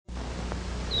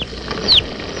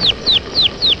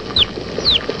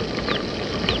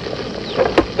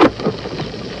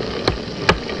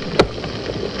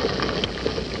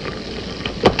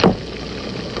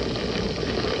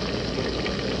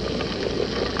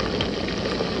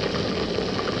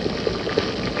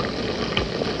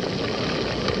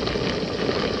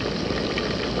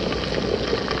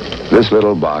This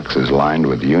little box is lined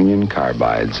with Union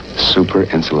Carbide's super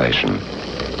insulation.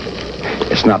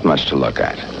 It's not much to look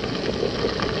at.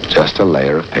 Just a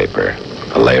layer of paper,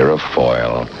 a layer of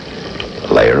foil,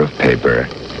 a layer of paper,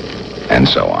 and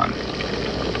so on.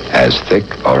 As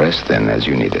thick or as thin as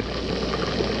you need it.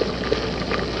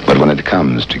 But when it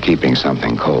comes to keeping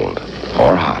something cold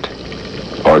or hot,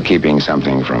 or keeping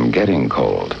something from getting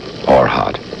cold or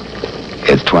hot,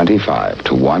 it's 25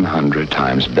 to 100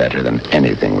 times better than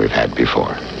anything we've had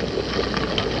before.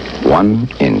 1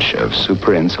 inch of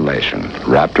super insulation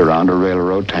wrapped around a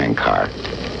railroad tank car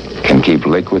can keep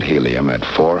liquid helium at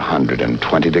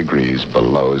 420 degrees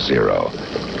below zero,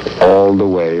 all the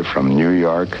way from New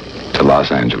York to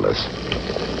Los Angeles.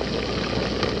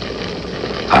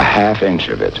 A ½ inch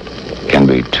of it can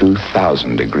be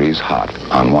 2,000 degrees hot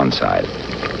on one side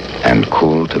and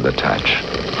cool to the touch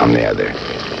on the other.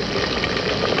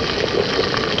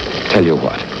 Tell you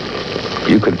what,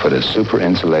 you could put a super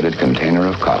insulated container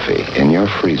of coffee in your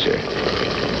freezer,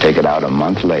 take it out a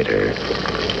month later,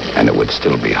 and it would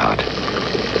still be hot.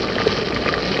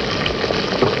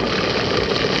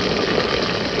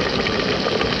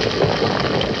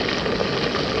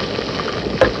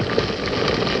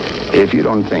 If you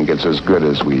don't think it's as good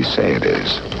as we say it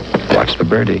is, watch the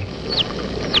birdie.